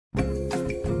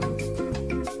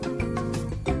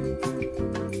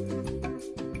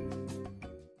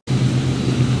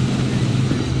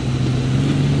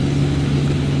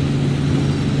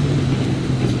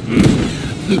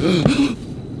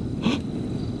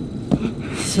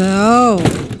So,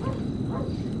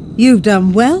 you've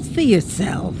done well for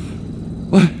yourself.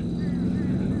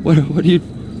 What are you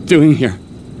doing here?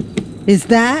 Is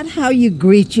that how you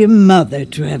greet your mother,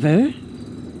 Trevor?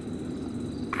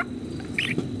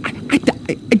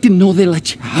 I didn't know they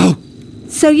let you out.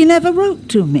 So you never wrote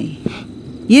to me?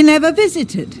 You never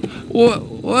visited? Well,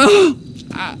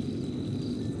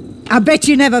 I bet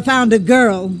you never found a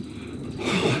girl.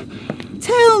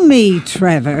 Tell me,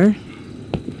 Trevor,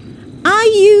 are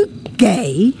you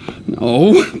gay?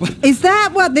 No. Is that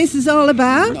what this is all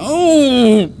about?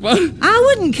 No. I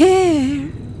wouldn't care.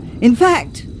 In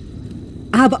fact,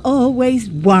 I've always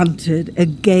wanted a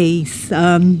gay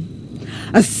son.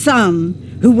 A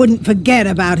son who wouldn't forget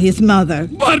about his mother.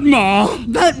 But Ma,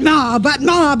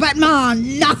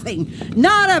 nothing.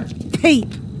 Not a peep.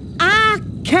 I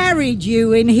carried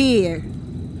you in here.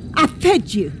 I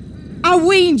fed you. I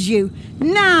weaned you.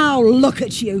 Now look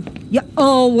at you. You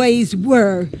always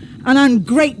were an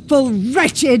ungrateful,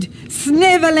 wretched,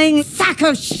 sniveling sack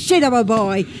of shit of a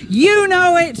boy. You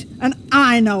know it, and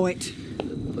I know it.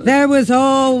 There was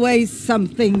always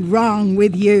something wrong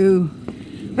with you.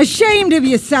 Ashamed of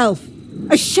yourself.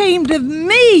 Ashamed of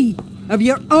me. Of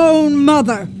your own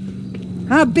mother.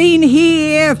 I've been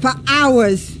here for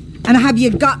hours. And have you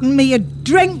gotten me a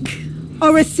drink?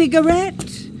 Or a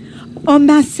cigarette? Or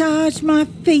massaged my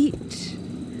feet?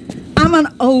 I'm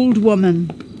an old woman.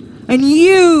 And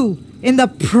you, in the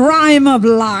prime of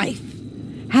life.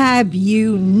 Have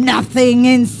you nothing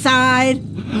inside?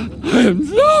 I'm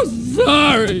so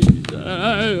sorry.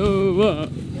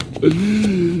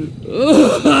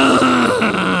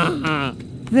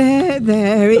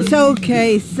 There, it's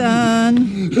okay,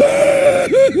 son.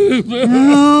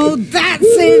 Oh,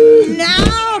 that's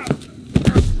enough!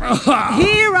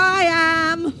 Here I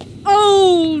am,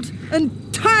 old and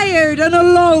tired and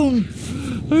alone.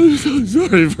 I'm so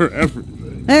sorry for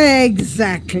everything.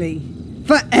 Exactly,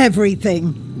 for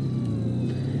everything.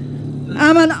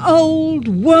 I'm an old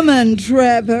woman,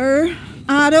 Trevor.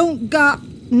 I don't got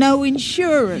no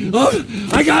insurance. Oh,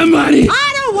 I got money!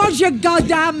 I don't want your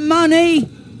goddamn money!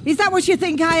 Is that what you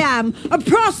think I am? A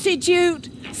prostitute?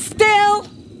 Still?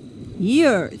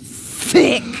 You're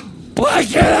sick. What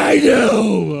can I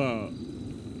do?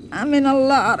 I'm in a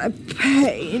lot of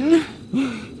pain.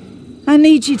 I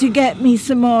need you to get me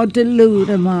some more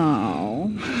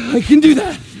Dilutamol. I can do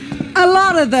that. A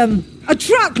lot of them. A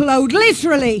truckload,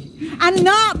 literally. And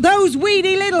not those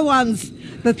weedy little ones.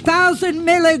 The 1,000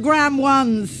 milligram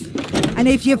ones. And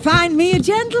if you find me a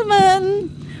gentleman,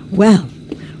 well,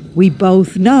 we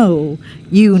both know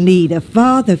you need a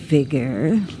father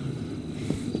figure.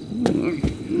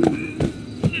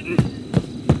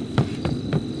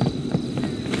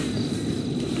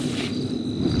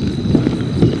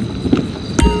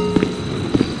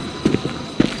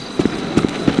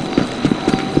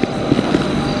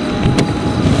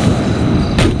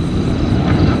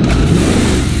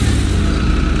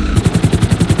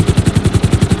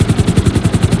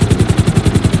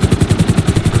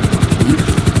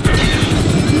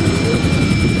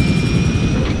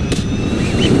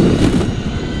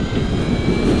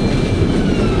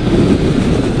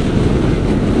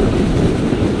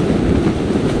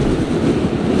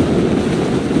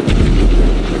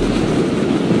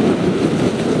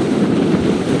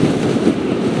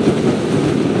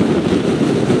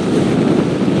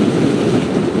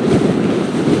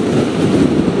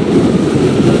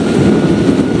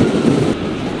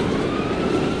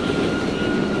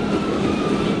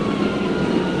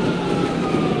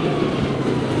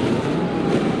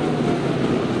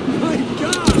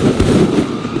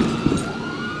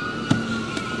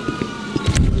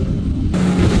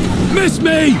 Miss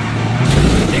me!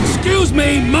 Excuse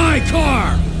me, my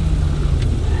car!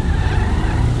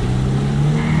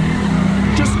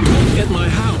 Just look at my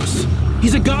house.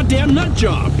 He's a goddamn nut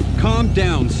job. Calm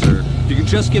down, sir. If you can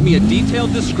just give me a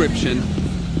detailed description.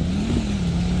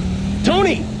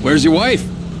 Tony! Where's your wife?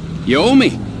 You owe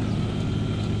me.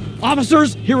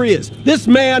 Officers, here he is. This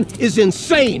man is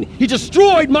insane. He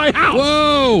destroyed my house.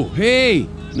 Whoa! Hey!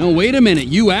 No, wait a minute.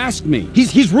 You asked me.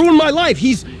 He's ruined my life.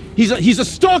 He's a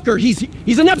stalker. He's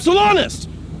an Epsilonist.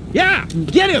 Yeah,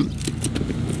 get him.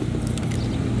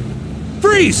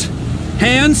 Freeze!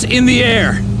 Hands in the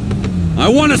air. I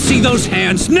want to see those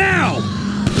hands now!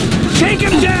 Take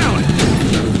him down!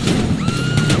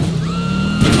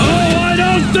 Oh, I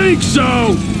don't think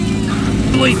so!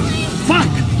 Holy fuck!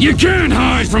 You can't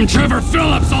hide from Trevor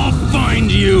Phillips! I'll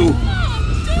find you!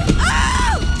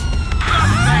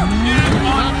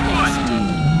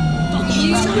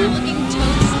 You are looking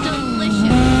toast delicious.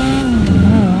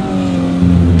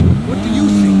 What do you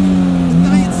see?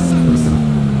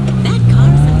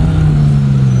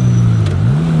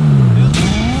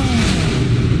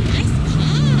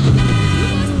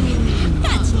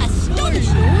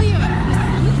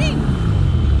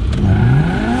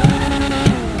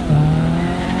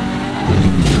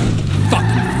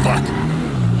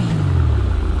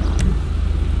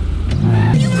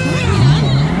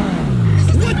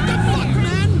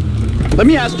 Let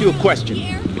me ask you a question.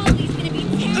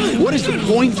 What is the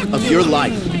point of your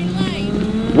life?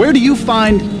 Where do you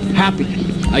find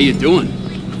happiness? How you doing?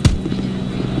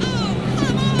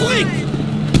 Blink!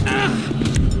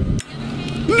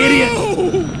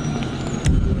 Idiot!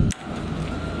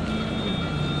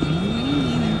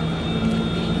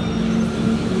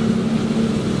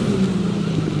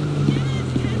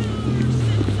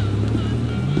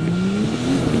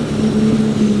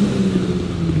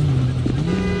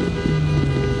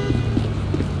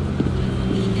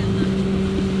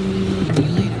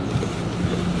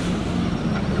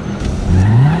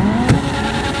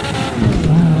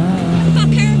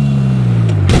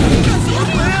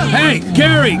 Hey,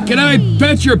 Gary, can I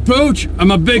pet your pooch?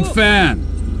 I'm a big fan.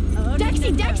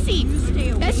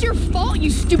 Dexy! That's your fault, you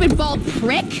stupid bald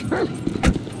prick!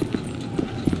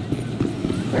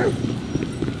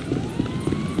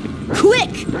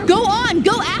 Quick! Go on!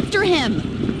 Go after him!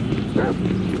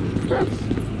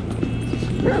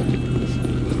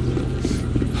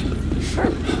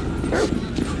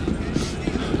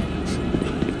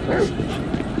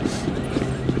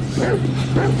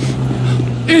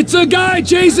 It's a guy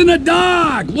chasing a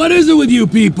dog! What is it with you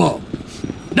people?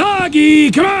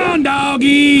 Doggy! Come on,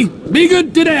 doggy! Be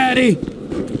good to daddy!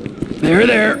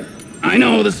 There. I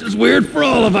know this is weird for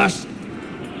all of us.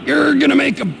 You're gonna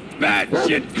make a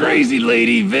batshit crazy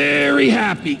lady very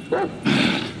happy.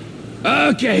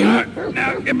 Okay,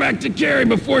 now get back to Carrie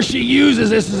before she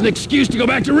uses this as an excuse to go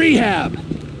back to rehab.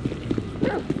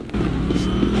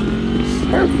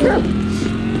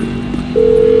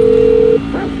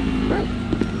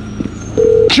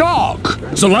 Jock!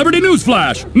 Celebrity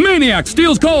newsflash! Maniac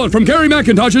steals collar from Carrie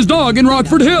McIntosh's dog in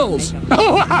Rockford Hills.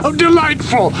 Oh, how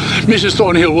delightful! Mrs.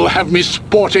 Thornhill will have me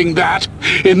sporting that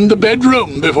in the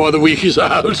bedroom before the week is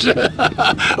out.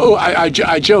 Oh, I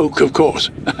joke, of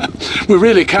course. We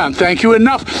really can't thank you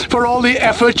enough for all the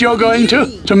effort you're going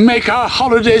to make our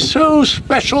holiday so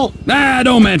special. Nah,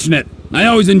 don't mention it. I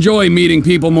always enjoy meeting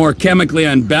people more chemically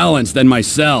unbalanced than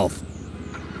myself.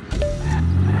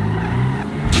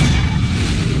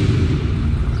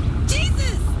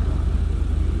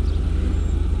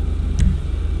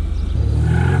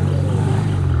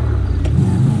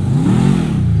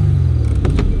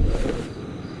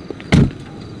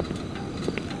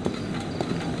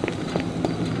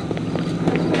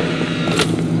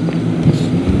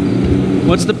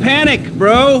 What's the panic,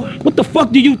 bro? What the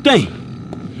fuck do you think?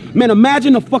 Man,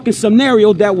 imagine a fucking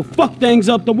scenario that will fuck things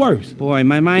up the worst. Boy,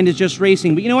 my mind is just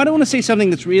racing. But you know, I don't want to say something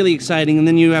that's really exciting and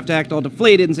then you have to act all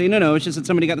deflated and say, no, it's just that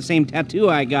somebody got the same tattoo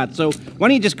I got. So why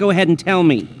don't you just go ahead and tell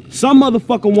me? Some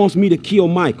motherfucker wants me to kill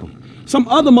Michael. Some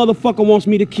other motherfucker wants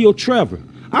me to kill Trevor.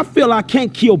 I feel I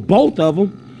can't kill both of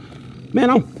them. Man,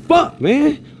 I'm fucked,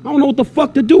 man. I don't know what the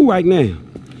fuck to do right now.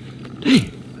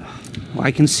 Damn. Well,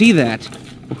 I can see that.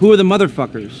 Who are the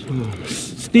motherfuckers?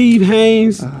 Steve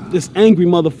Haynes, this angry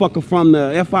motherfucker from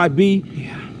the FIB.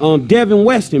 Yeah. Devin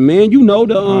Weston, man. You know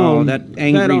the that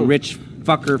angry rich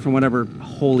fucker from whatever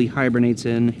hole he hibernates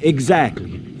in.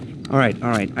 Exactly. All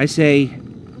right. I say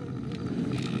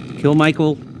kill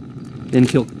Michael, then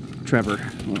kill Trevor.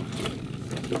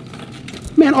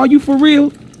 Man, are you for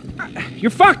real?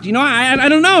 You're fucked, you know, I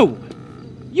don't know.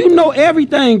 You know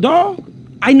everything, dog.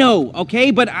 I know,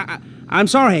 okay, but I'm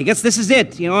sorry, I guess this is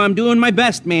it. You know, I'm doing my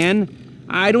best, man.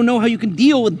 I don't know how you can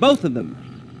deal with both of them.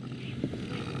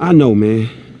 I know, man.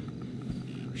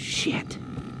 Shit.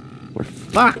 We're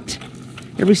fucked.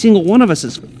 Every single one of us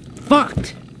is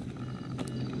fucked.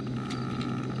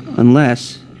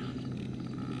 Unless...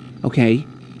 Okay,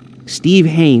 Steve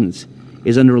Haynes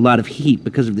is under a lot of heat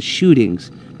because of the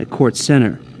shootings at Court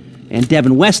Center. And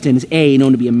Devin Weston is A,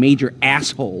 known to be a major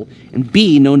asshole, and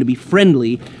B, known to be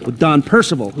friendly with Don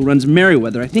Percival, who runs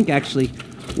Merriweather. I think, actually,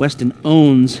 Weston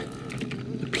owns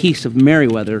a piece of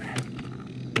Merriweather.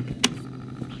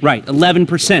 Right,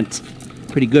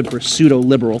 11%. Pretty good for a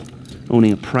pseudo-liberal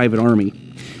owning a private army.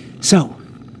 So,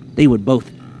 they would both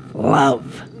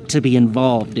love to be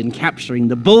involved in capturing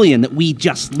the bullion that we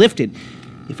just lifted.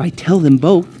 If I tell them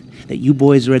both that you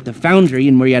boys are at the foundry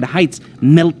in Marietta Heights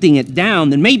melting it down,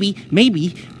 then maybe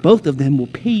both of them will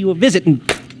pay you a visit and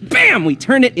bam, we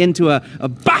turn it into a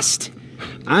bust.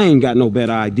 I ain't got no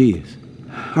better ideas.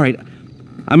 All right,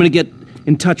 I'm gonna get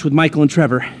in touch with Michael and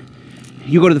Trevor.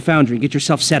 You go to the foundry, get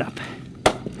yourself set up.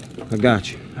 I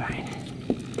got you. All right.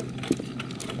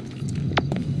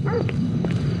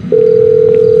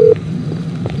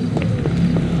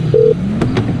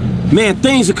 Man,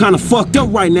 things are kind of fucked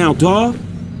up right now, dawg.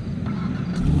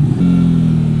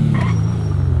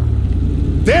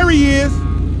 There he is!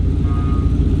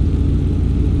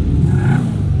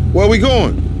 Where we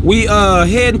going? We,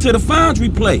 heading to the foundry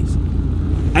place.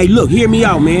 Hey, look, hear me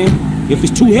out, man. If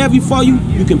it's too heavy for you,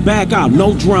 you can back out,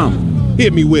 no drama.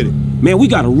 Hit me with it. Man, we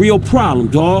got a real problem,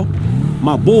 dawg.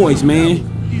 My boys,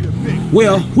 man.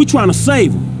 Well, we trying to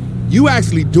save them. You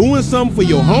actually doing something for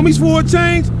your homies for a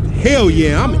change? Hell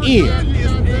yeah, I'm in.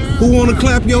 Who wanna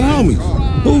clap your homies?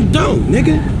 Who don't,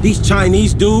 nigga? These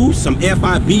Chinese dudes, some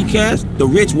FIB cats, the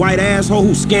rich white asshole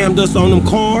who scammed us on them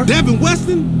cars. Devin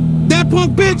Weston? That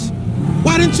punk bitch?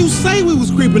 Why didn't you say we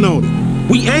was creeping on him?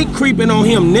 We ain't creeping on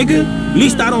him, nigga. At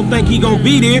least I don't think he gonna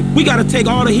be there. We gotta take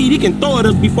all the heat he can throw at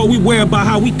us before we worry about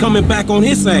how we coming back on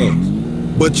his ass.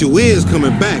 But you is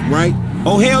coming back, right?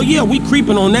 Oh, hell yeah, we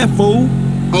creeping on that fool.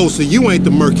 Oh, so you ain't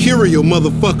the mercurial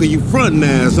motherfucker you frontin'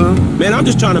 as, huh? Man, I'm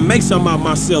just trying to make something out of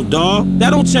myself, dawg.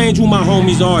 That don't change who my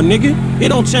homies are, nigga. It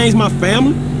don't change my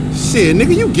family. Shit,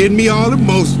 nigga, you getting me all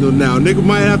emotional now. Nigga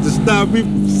might have to stop me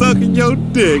from sucking your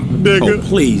dick, nigga. Oh,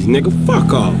 please, nigga,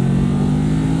 fuck off.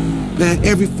 Man,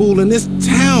 every fool in this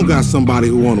town got somebody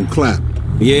who want them clapped.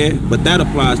 Yeah, but that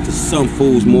applies to some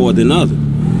fools more than others.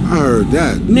 I heard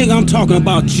that. Nigga, I'm talking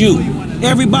about you.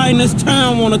 Everybody in this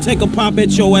town wanna take a pop at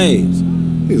your ass.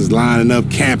 He's lining up,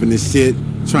 camping and shit,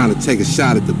 trying to take a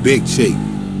shot at the big chick.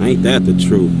 Ain't that the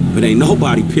truth? But ain't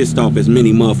nobody pissed off as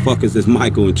many motherfuckers as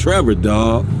Michael and Trevor,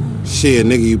 dawg. Shit,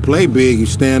 nigga, you play big, you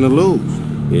stand to lose.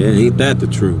 Yeah, ain't that the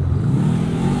truth?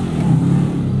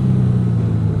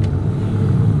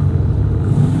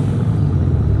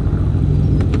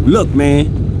 Look,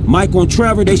 man, Michael and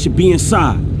Trevor, they should be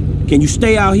inside. Can you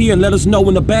stay out here and let us know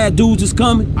when the bad dudes is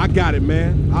coming? I got it,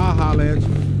 man. I'll holler at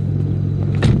you.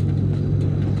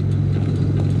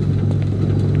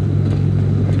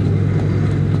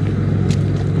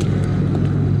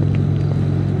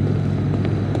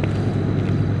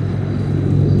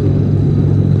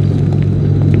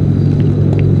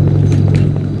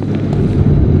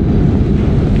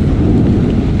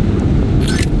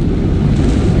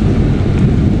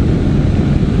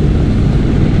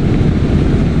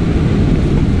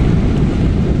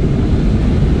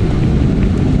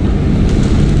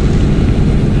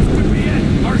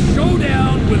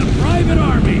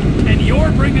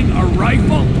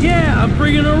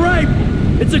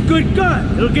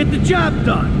 It'll get the job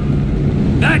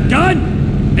done. That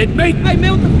gun? It make... Hey,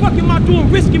 man, what the fuck am I doing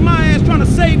risking my ass trying to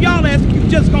save y'all ass if you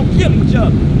just gonna kill each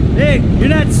other? Hey, you're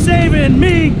not saving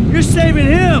me, you're saving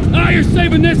him. Ah, you're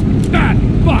saving this fat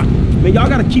fuck. Man, y'all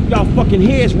gotta keep y'all fucking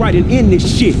heads right and end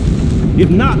this shit. If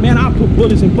not, man, I'll put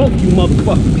bullets in both you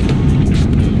motherfuckers.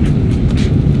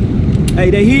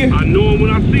 Hey, they here? I know them when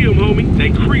I see them, homie.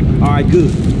 They creeping. All right,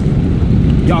 good.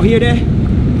 Y'all hear that?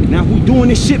 Now, if we doing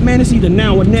this shit, man, it's either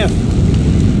now or never.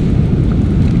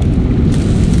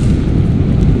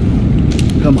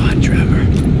 Come on, Trevor.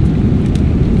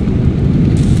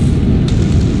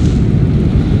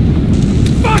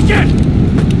 Fuck it!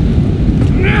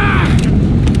 Nah!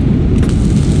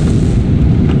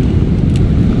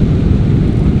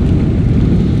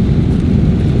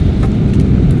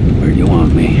 Where do you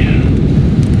want me?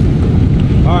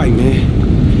 All right,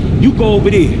 man. You go over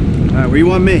there. All right, where you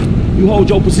want me? You hold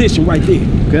your position right there.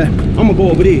 Okay. I'm gonna go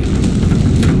over there.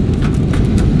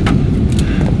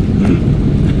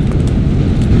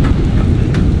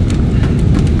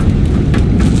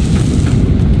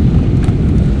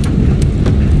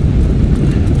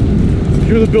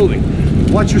 Secure the building.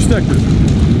 Watch your sector.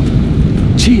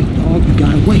 Chill, dog. You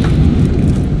gotta wait.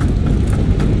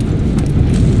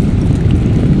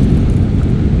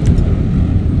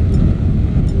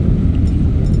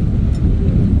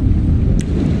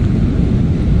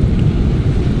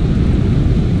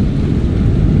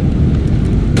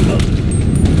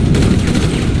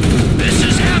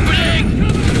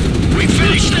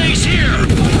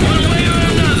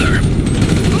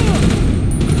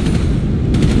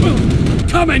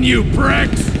 You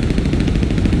pricks!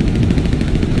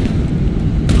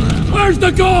 Where's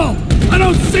the goal? I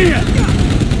don't see it!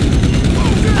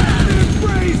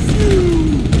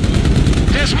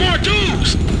 There's more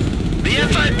dudes! The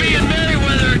FIB and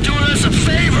Merryweather are doing us a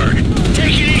favor,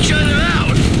 taking each other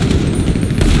out.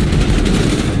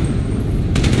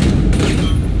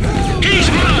 He's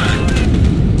mine!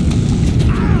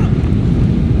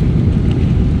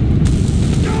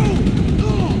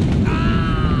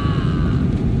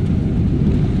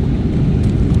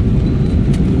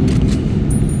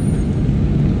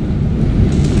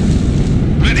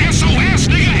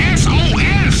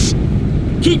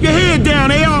 Keep your head down,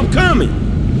 they all coming.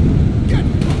 They're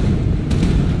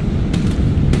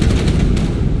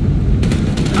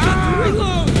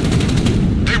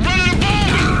running a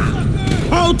bomb!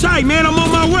 Hold tight, man, I'm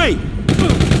on my way.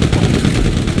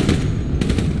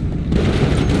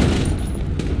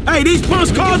 Hey, these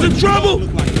punks causing trouble?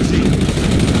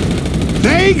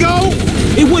 There you go.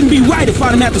 It wouldn't be right if I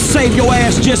didn't have to save your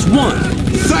ass just once.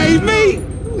 Save me?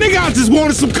 Nigga, I just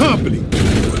wanted some company.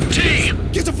 T!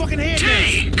 Get your fucking head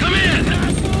T! Come in!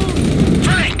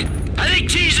 Frank! I think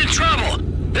T's in trouble.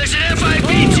 There's an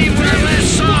FIB team where I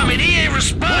last saw him and he ain't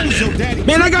responding.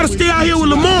 Man, I gotta stay out here with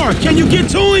Lamar. Can you get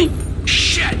to him?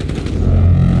 Shit!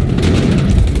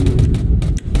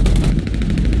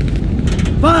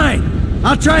 Fine.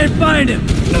 I'll try and find him.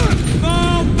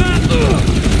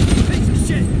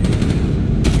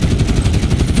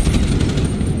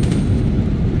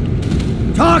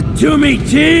 Talk to me,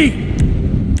 T!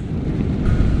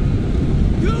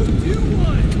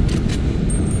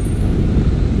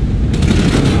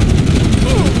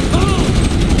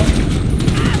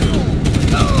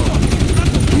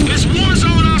 It's war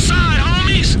zone outside,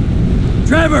 homies!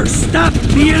 Trevor, stop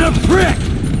being a prick!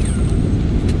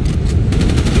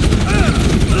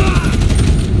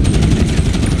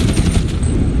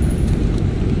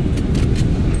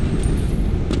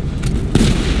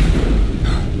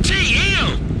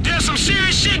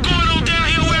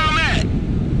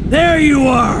 There you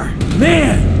are!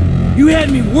 Man, you had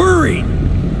me worried!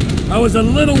 I was a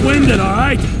little winded, all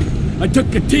right? I took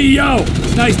a TO.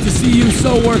 It's nice to see you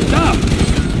so worked up.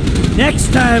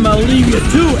 Next time I'll leave you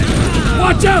to it.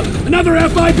 Watch out! Another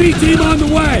FIB team on the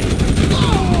way!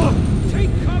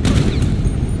 Take cover!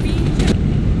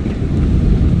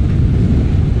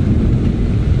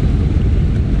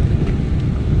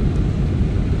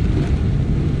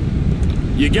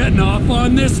 You getting off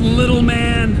on this, little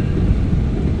man?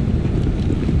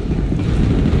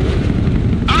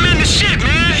 I'm in the shit,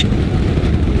 man!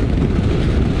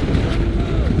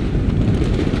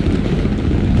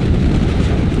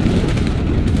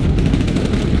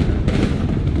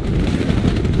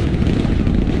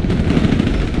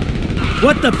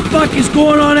 What the fuck is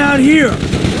going on out here?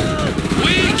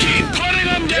 We keep putting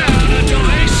them down until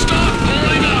they stop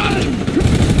pulling up!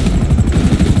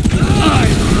 I'm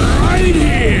right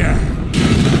here!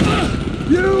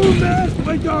 You messed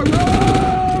with your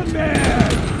own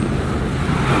man!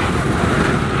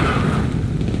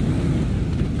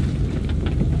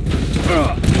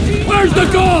 Where's the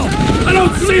goal? I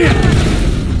don't see it!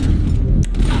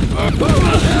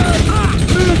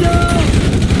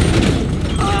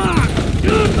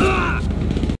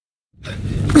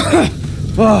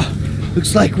 Oh,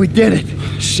 looks like we did it.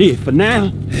 Shit, for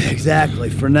now.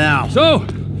 Exactly, for now. So,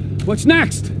 what's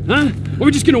next, huh? Are we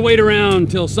just gonna wait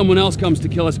around till someone else comes to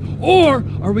kill us? Or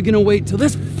are we gonna wait till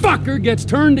this fucker gets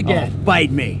turned again? Oh, fight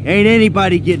me. Ain't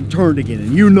anybody getting turned again,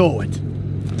 and you know it.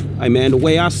 Hey man, the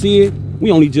way I see it,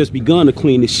 we only just begun to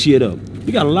clean this shit up.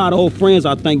 We got a lot of old friends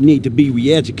I think need to be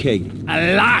re-educated.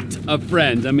 A lot of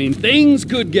friends. I mean, things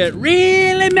could get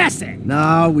really messy.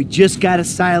 No, we just gotta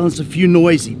silence a few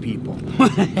noisy people.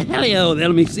 Hell,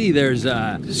 let me see. There's,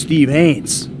 Steve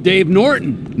Haynes. Dave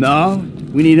Norton. No,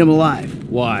 we need him alive.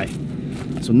 Why?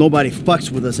 So nobody fucks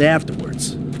with us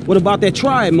afterwards. What about that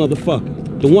triad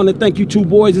motherfucker? The one that think you two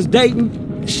boys is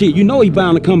dating? Shit, you know he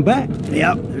bound to come back.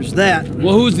 Yep, there's that.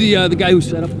 Well, who's the guy who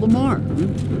set up Lamar?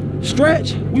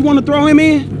 Stretch, we want to throw him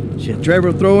in? Shit,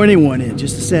 Trevor will throw anyone in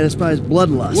just to satisfy his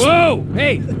bloodlust. Whoa!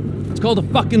 Hey! It's called a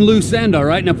fucking loose end, all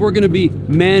right? And if we're gonna be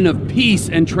men of peace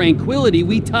and tranquility,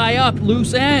 we tie up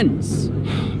loose ends.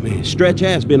 Man, Stretch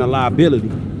has been a liability.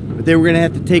 But they were gonna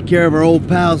have to take care of our old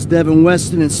pals Devin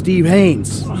Weston and Steve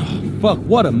Haynes. Oh, fuck,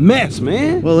 what a mess,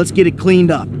 man. Well, let's get it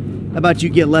cleaned up. How about you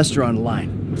get Lester on the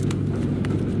line?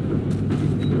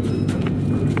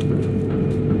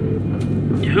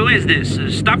 Who is this?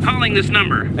 Stop calling this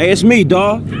number. Hey, it's me,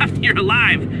 dawg. You're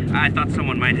alive. I thought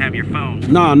someone might have your phone.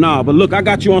 Nah, but look, I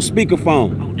got you on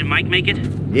speakerphone. Oh, did Mike make it?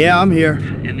 Yeah, I'm here.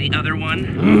 And the other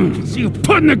one? See you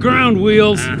putting the ground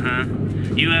wheels. Uh-huh.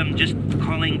 You, just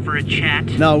calling for a chat?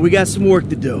 No, we got some work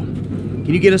to do.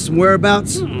 Can you get us some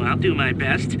whereabouts? Oh, I'll do my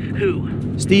best. Who?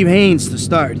 Steve Haynes to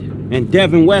start. And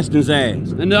Devin Weston's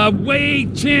ass. And, Wei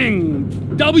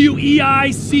Cheng. W-E-I-C-H-E-N-G.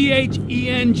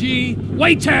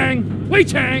 Wei Cheng.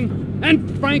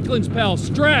 And Franklin's pal,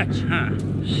 Stretch. Huh.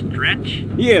 Stretch?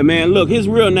 Yeah, man, look, his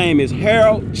real name is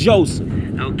Harold Joseph.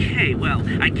 Okay, well,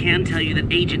 I can tell you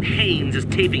that Agent Haynes is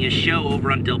taping a show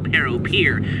over on Del Perro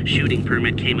Pier. Shooting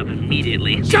permit came up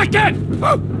immediately. Shut it!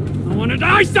 I wanted to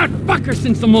ice that fucker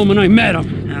since the moment I met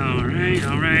him. All right.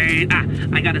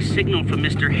 I got a signal from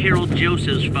Mr. Harold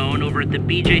Joseph's phone over at the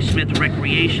B.J. Smith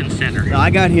Recreation Center. No, I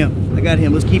got him.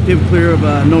 Let's keep him clear of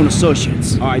known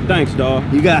associates. All right, thanks, dawg.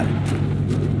 You got it.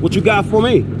 What you got for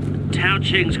me? Tao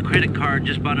Cheng's credit card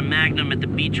just bought a Magnum at the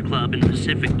beach club in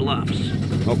Pacific Bluffs.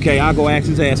 Okay, I'll go ask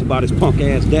his ass about his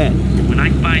punk-ass dad. When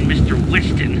I find Mr.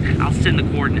 Weston, I'll send the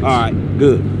coordinates. All right,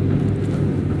 good.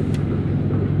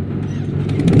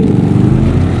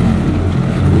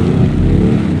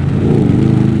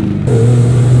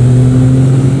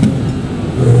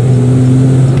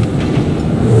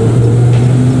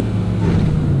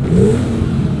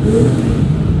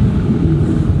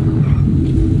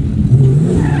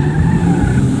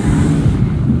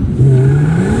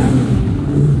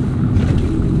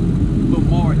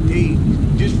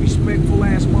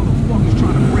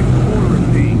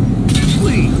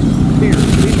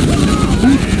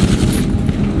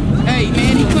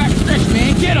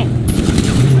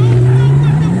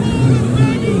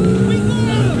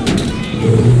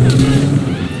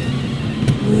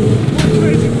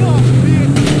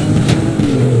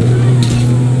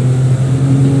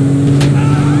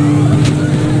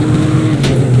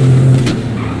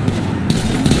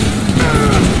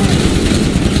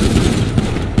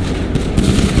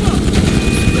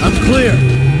 clear.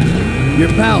 Your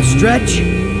pal Stretch?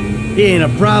 He ain't a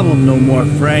problem no more,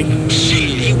 Frank. Shit,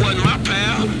 he wasn't my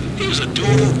pal. He was a dude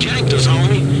who ganked us,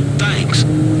 homie. Thanks.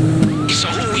 So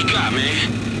who we got, man?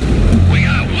 We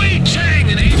got Wei Chang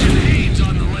and Agent Haynes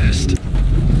on the list.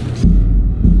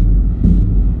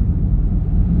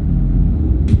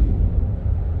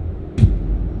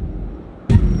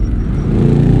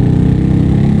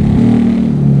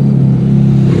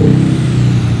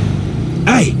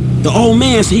 Hey, the old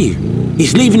man's here.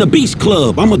 He's leaving the Beast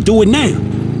Club. I'ma do it now.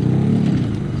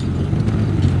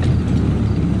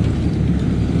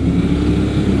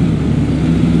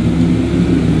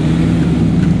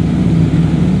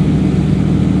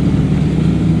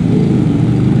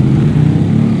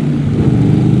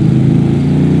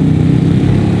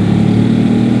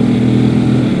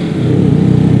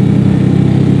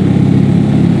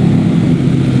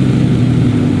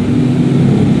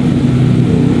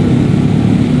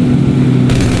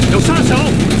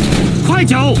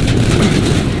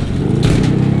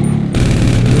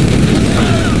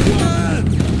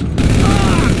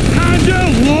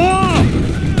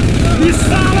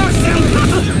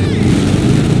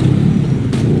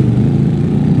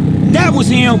 That was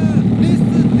him.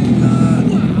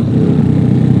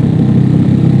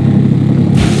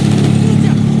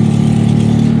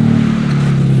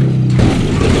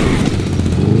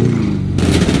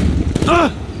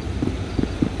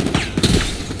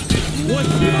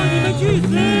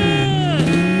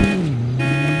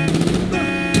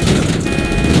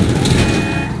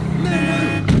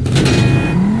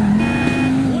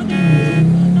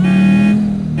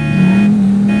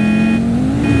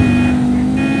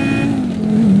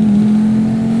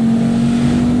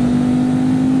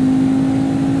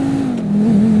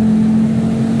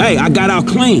 Hey, I got out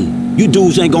clean. You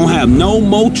dudes ain't gonna have no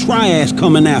more triads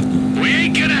coming after. We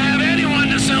ain't gonna have anyone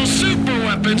to sell super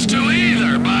weapons to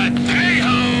either, but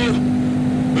hey-ho!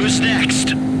 Who's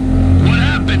next? What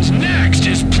happens next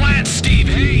is plant Steve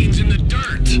Haynes in the dirt.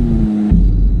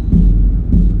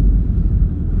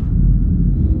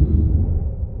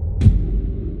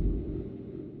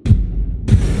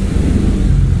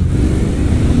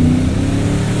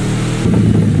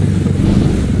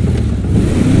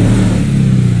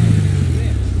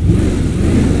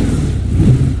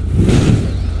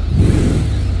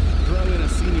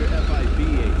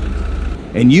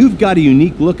 And you've got a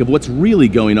unique look of what's really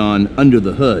going on under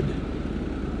the hood.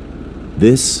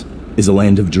 This is a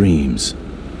land of dreams.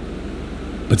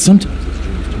 But sometimes those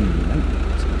dreams turn into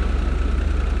nightmares.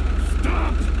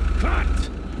 Stop! Cut!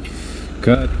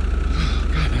 Cut.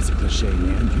 God, that's a cliche,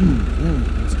 man.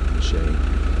 That's a cliche.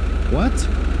 What?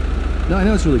 No, I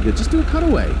know it's really good. Just do a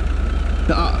cutaway.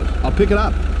 No, I'll pick it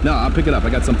up. No, I'll pick it up.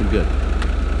 I got something good.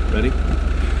 Ready?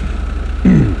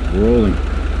 Rolling.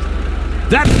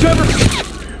 That's Trevor!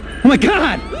 Oh my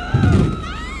God!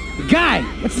 The guy!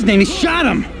 What's his name? He shot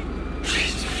him!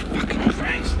 Jesus fucking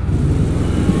Christ.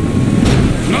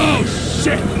 Oh,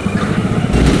 shit!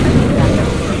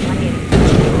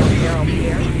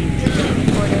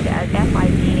 Reported as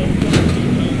FIB-18.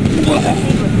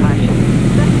 Proceed with caution.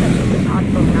 Suspect is a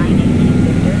possible 918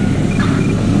 victor.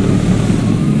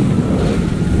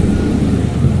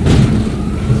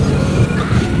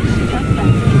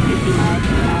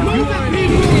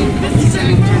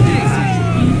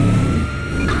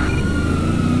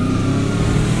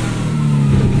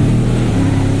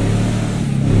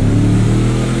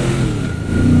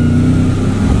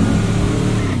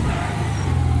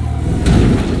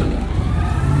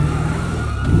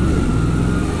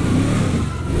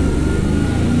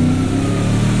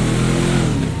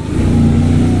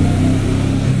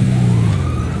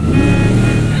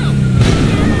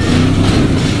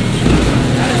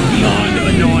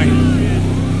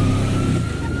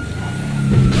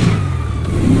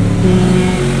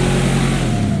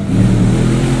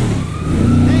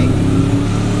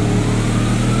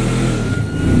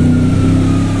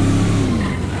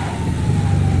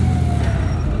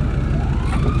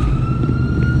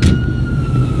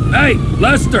 Hey,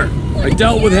 Lester! I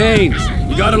dealt with Haynes.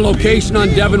 You got a location on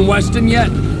Devin Weston yet?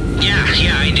 Yeah,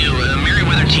 I do. A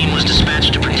Merryweather team was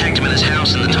dispatched to protect him in his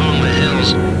house in the Tongva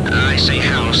Hills. I say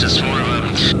house, it's more of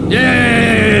a...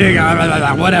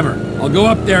 Yeah, whatever. I'll go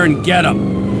up there and get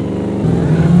him.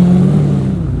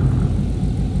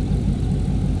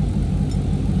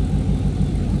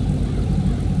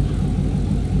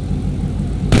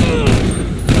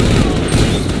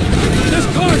 This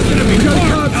car's gonna be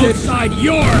parked outside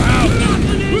your house!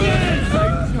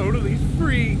 I'm totally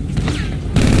freaked.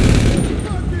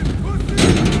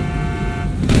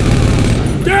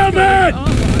 Damn it!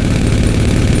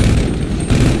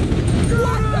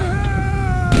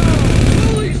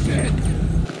 Holy shit!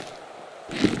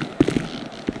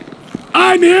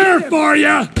 I'm here for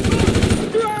you!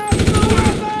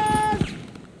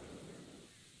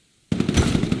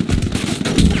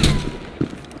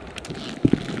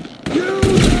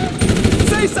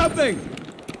 Say something!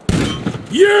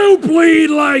 You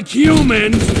bleed like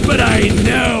humans, but I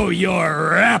know you're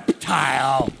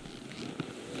reptile.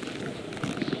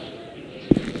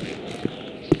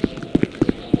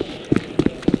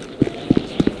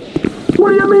 What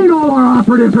do you mean all our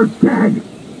operatives are dead?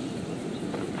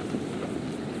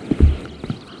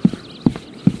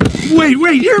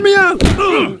 Wait, hear me out!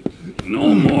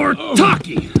 No more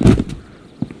talking!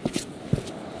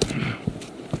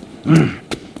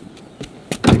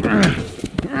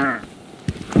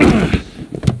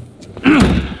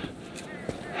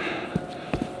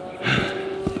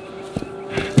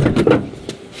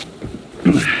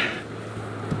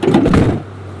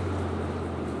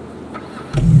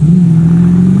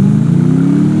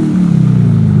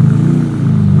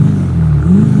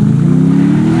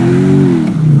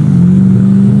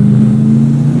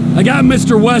 I got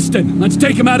Mr. Weston. Let's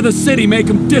take him out of the city, make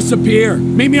him disappear.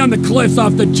 Meet me on the cliffs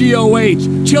off the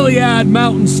GOH, Chiliad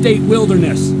Mountain State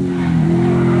Wilderness.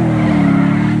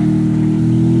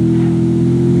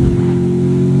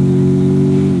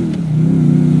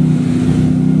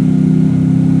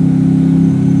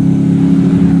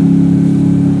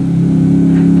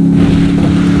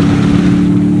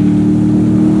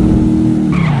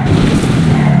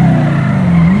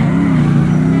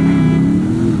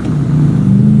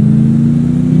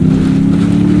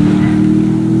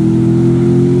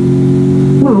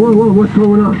 What's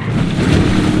going on?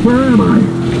 Where am I?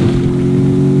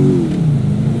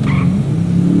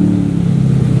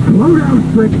 Slow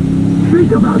down, Slick.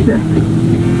 Think about this.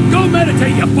 Go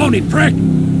meditate, you phony prick!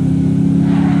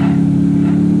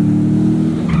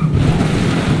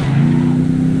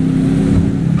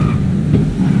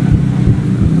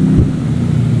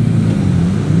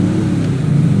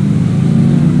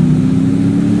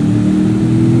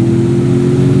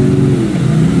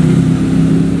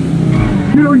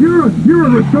 You're a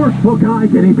resourceful guy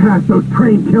getting past those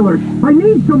trained killers. I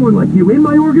need someone like you in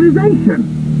my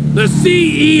organization. The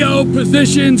CEO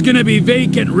position's gonna be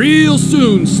vacant real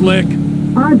soon, Slick.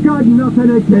 I've got nothing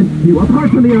against you,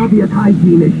 apart from the obvious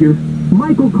hygiene issues.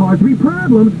 Michael caused me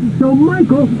problems, so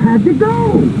Michael had to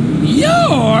go.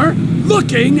 You're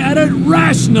looking at it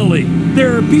rationally.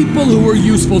 There are people who are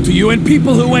useful to you and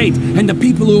people who ain't, and the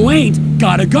people who ain't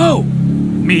gotta go.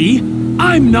 Me,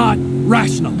 I'm not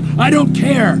rational. I don't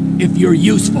care if you're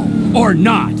useful or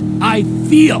not. I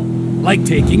feel like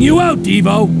taking you out,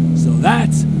 Devo. So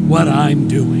that's what I'm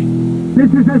doing.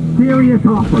 This is a serious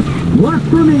offer. Work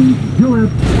for me, you'll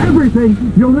have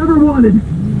everything you'll ever wanted.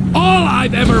 All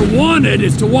I've ever wanted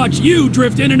is to watch you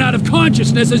drift in and out of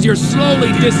consciousness as you're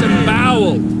slowly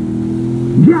disemboweled.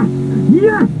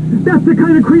 Yes! That's the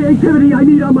kind of creativity I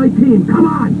need on my team. Come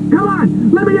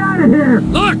on! Let me out of here!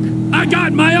 Look! I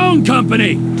got my own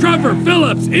company, Trevor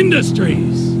Phillips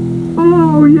Industries.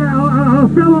 Oh, yeah, a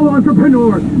fellow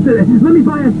entrepreneur. Let me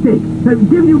buy a stake.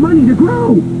 Give you money to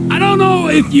grow. I don't know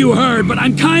if you heard, but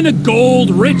I'm kind of gold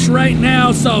rich right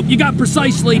now, so you got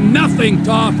precisely nothing to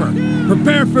offer.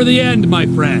 Prepare for the end, my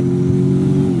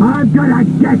friend. I'm gonna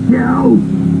get you.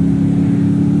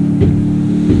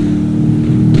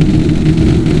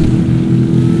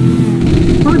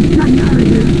 I'm getting out of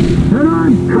here, and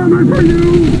I'm coming for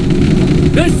you.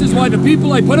 This is why the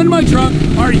people I put in my trunk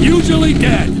are usually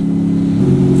dead.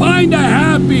 Find a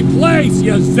happy place,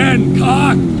 you Zen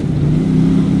cock!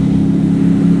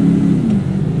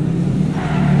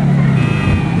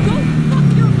 Go fuck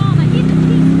your mama in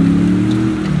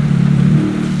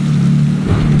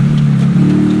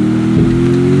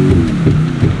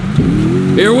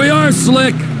the Here we are,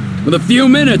 Slick, with a few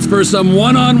minutes for some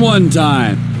one-on-one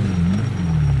time.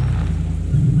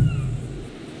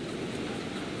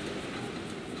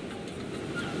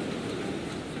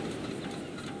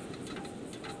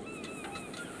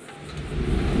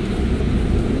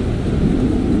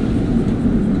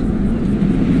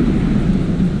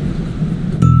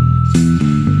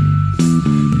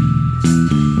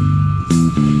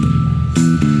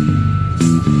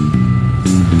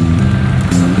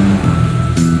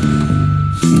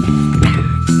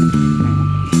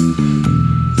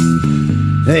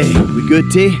 Hey, we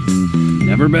good, T?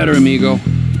 Never better, amigo.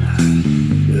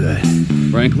 Good.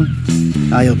 Franklin?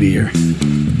 I'll be here.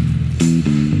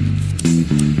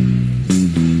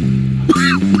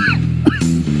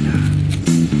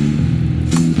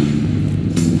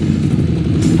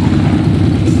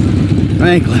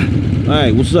 Franklin.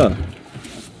 Hey, what's up?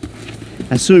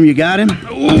 I assume you got him?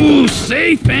 Ooh,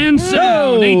 safe and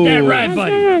sound. Ain't that right,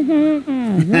 buddy?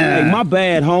 Hey, my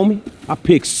bad, homie. I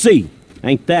picked C.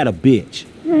 Ain't that a bitch?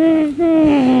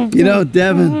 You know,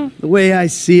 Devin, the way I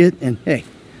see it, and hey,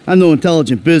 I'm no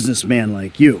intelligent businessman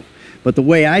like you, but the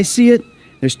way I see it,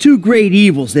 there's two great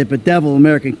evils that bedevil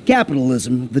American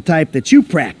capitalism of the type that you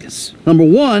practice. Number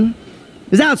one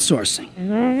is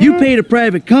outsourcing. You paid a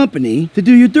private company to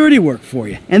do your dirty work for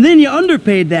you, and then you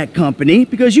underpaid that company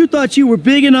because you thought you were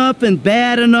big enough and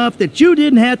bad enough that you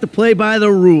didn't have to play by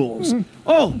the rules.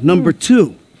 Oh, number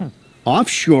two,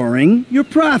 offshoring your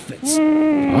profits.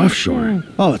 Offshore?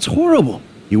 Oh, it's horrible.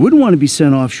 You wouldn't want to be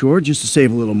sent offshore just to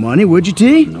save a little money, would you,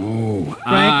 T? No, Franklin?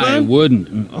 I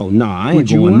wouldn't. Oh, no, I ain't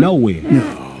going nowhere.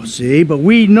 No, see, but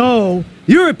we know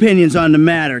your opinions on the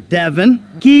matter, Devin.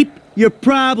 Keep your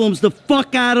problems the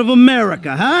fuck out of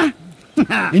America, huh?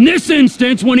 In this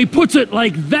instance, when he puts it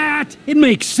like that, it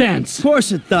makes sense. Of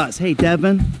course it does. Hey,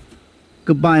 Devin.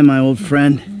 Goodbye, my old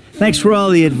friend. Thanks for all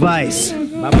the advice.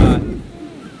 Bye-bye.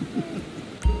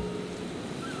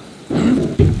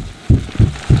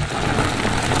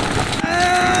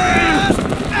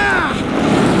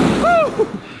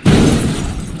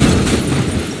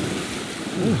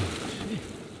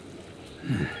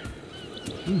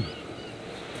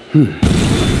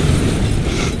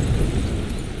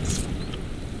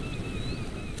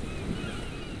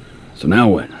 So now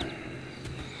what?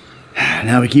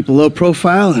 Now we keep a low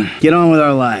profile and get on with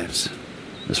our lives.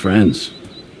 As friends?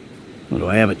 Well, do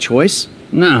I have a choice?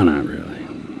 No, not really.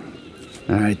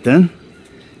 All right, then.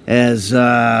 As,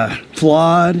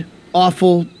 flawed,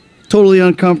 awful, totally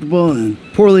uncomfortable, and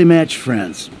poorly matched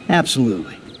friends.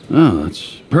 Absolutely. Oh,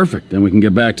 that's perfect. Then we can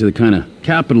get back to the kind of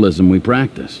capitalism we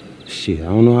practice. Shit, I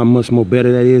don't know how much more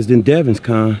better that is than Devin's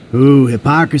kind. Ooh,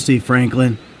 hypocrisy,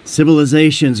 Franklin.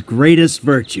 Civilization's greatest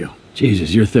virtue.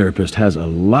 Jesus, your therapist has a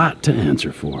lot to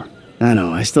answer for. I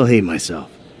know, I still hate myself.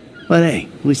 But hey,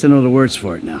 at least I know the words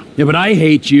for it now. Yeah, but I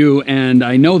hate you, and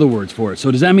I know the words for it.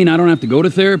 So does that mean I don't have to go to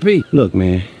therapy? Look,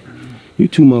 man, you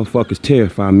two motherfuckers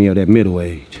terrify me of that middle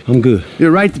age. I'm good.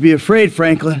 You're right to be afraid,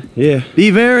 Franklin. Yeah. Be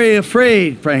very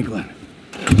afraid, Franklin.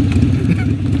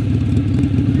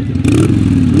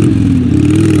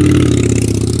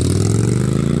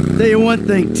 Tell you one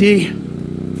thing, T.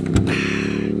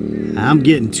 I'm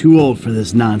getting too old for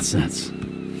this nonsense.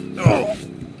 Oh.